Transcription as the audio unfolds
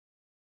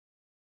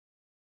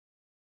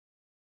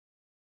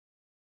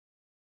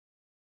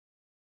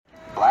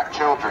Black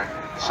children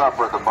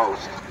suffer the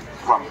most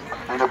from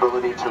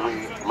inability to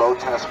read, low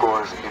test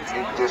scores,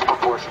 and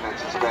disproportionate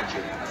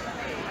suspension.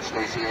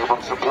 Stacey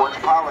Abrams supports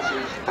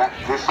policies that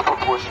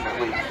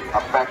disproportionately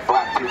affect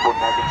Black people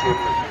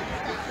negatively.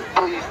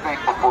 Please think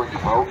before you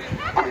vote.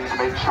 Please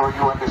make sure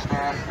you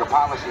understand the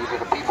policies of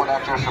the people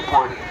that you're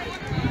supporting.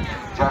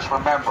 Just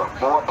remember,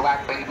 more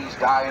Black babies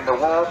die in the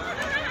womb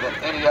than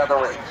any other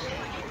race.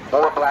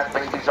 More Black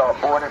babies are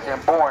aborted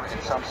than born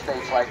in some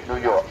states like New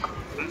York.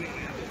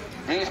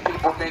 These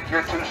people think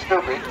you're too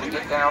stupid to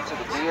get down to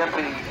the DMV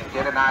and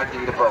get an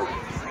ID to vote.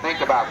 Think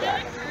about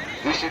that.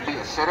 You should be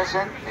a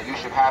citizen and you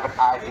should have an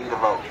ID to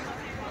vote.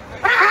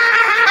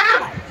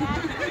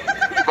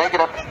 Think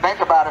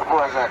about it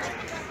for a second.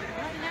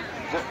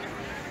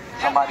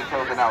 Somebody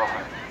killed an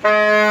elephant.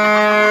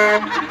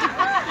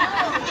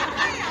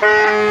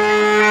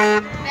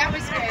 That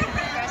was good.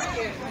 That's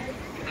good.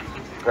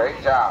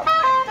 Great job.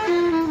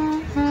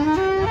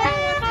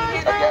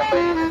 Again,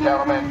 ladies and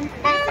gentlemen, these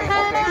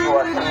people think you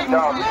are too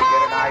dumb to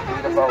get an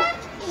ID to vote.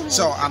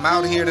 So I'm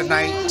out here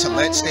tonight to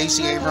let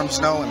Stacey Abrams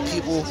know and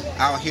people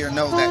out here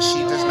know that she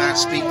does not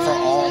speak for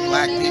all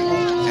Black people,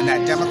 and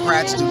that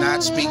Democrats do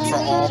not speak for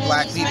all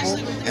Black people,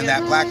 and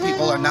that Black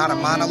people are not a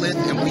monolith,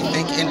 and we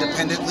think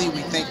independently,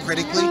 we think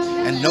critically,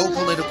 and no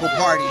political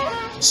party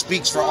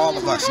speaks for all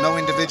of us. No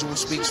individual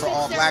speaks for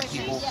all Black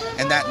people,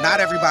 and that not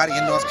everybody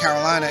in North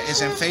Carolina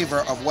is in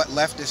favor of what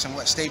leftists and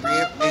what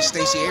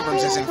Stacey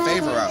Abrams is in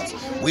favor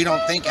of. We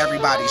don't think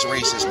everybody's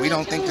racist. We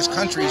don't think this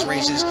country is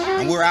racist,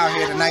 and we're out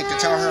here tonight to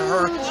tell her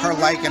her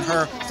like and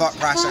her thought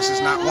process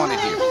is not wanted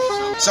here.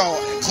 So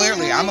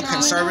clearly, I'm a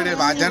conservative.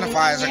 I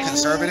identify as a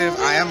conservative.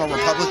 I am a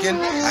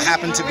Republican. I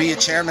happen to be a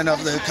chairman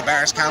of the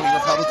Cabarrus County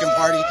Republican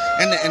Party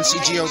and the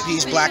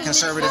NCGOP's Black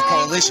Conservative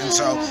Coalition.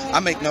 So I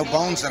make no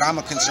bones that I'm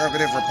a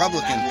conservative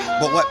Republican.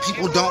 But what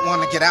people don't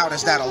want to get out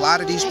is that a lot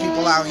of these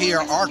people out here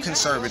are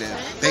conservative.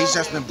 They've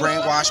just been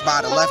brainwashed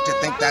by the left to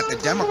think that the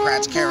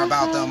Democrats care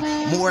about them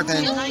more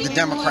than the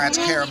Democrats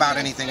care about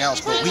anything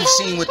else. But we've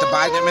seen with the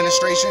Biden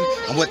administration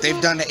and what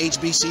they've done to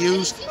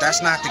HBCUs,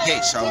 that's not the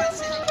case. So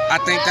I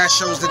think that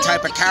shows the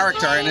type of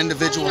character an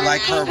individual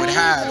like her would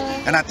have,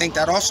 and I think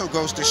that also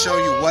goes to show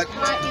you what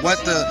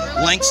the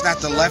lengths that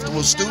the left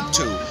will stoop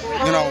to.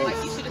 You know,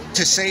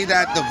 to say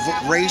that the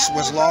race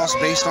was lost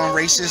based on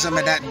racism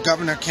and that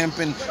Governor Kemp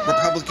and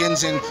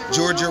Republicans in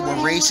Georgia were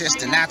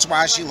racist and that's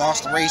why she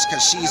lost the race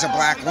because she's a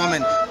Black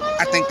woman,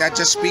 I think that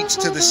just speaks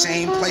to the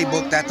same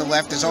playbook that the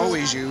left has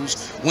always used.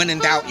 When in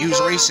doubt, use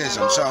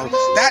racism. So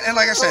that, and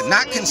like I said,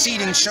 not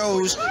conceding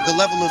shows the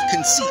level of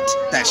conceit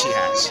that she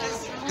has.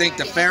 I think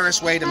the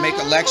fairest way to make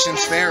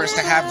elections fair is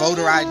to have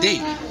voter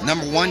ID.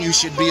 Number one, you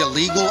should be a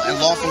legal and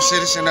lawful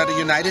citizen of the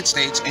United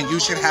States, and you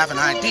should have an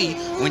ID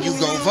when you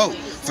go vote.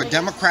 For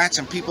Democrats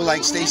and people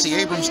like Stacey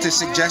Abrams to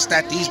suggest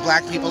that these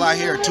Black people out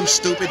here are too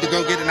stupid to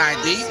go get an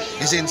ID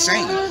is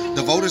insane.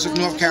 The voters of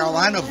North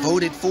Carolina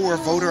voted for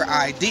voter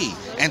ID,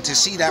 and to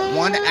see that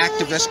one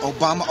activist,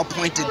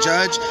 Obama-appointed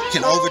judge,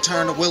 can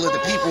overturn the will of the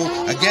people,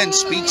 again,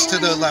 speaks to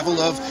the level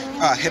of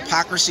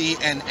hypocrisy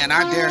and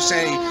I dare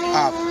say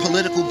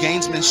political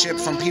gamesmanship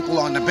from people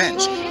on the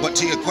bench. But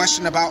to your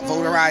question about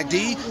voter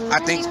ID, I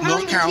think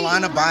North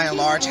Carolina, by and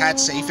large, had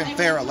safe and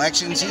fair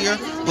elections here,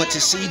 but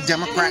to see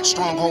Democrat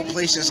stronghold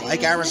places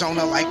like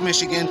Arizona, like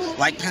Michigan,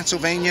 like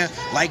Pennsylvania,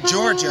 like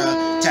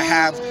Georgia, to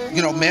have,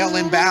 you know,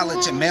 mail-in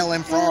ballots and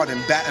mail-in fraud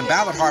and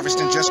ballot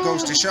harvesting just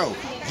goes to show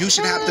you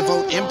should have to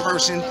vote in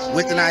person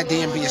with an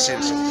ID and be a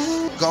citizen.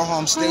 Go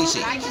home, Stacey.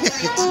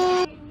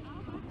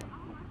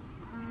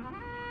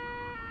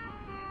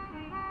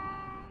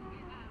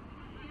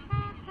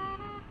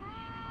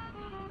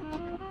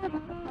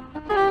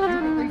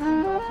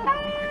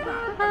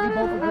 We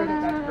both agree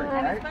that that's great,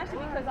 right?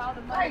 Especially because all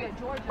the money that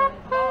Georgia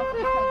lost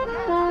because of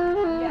that.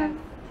 Yes.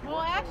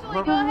 Well, actually,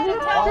 go ahead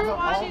and tell them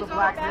why she's all the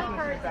Black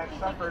businesses that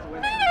suffered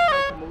when she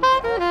moved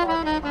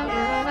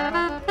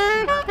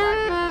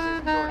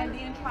and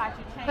then try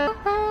to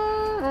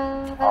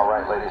change. All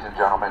right, ladies and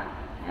gentlemen,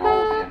 you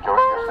will be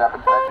enjoying your Snap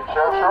and Convention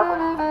show shortly.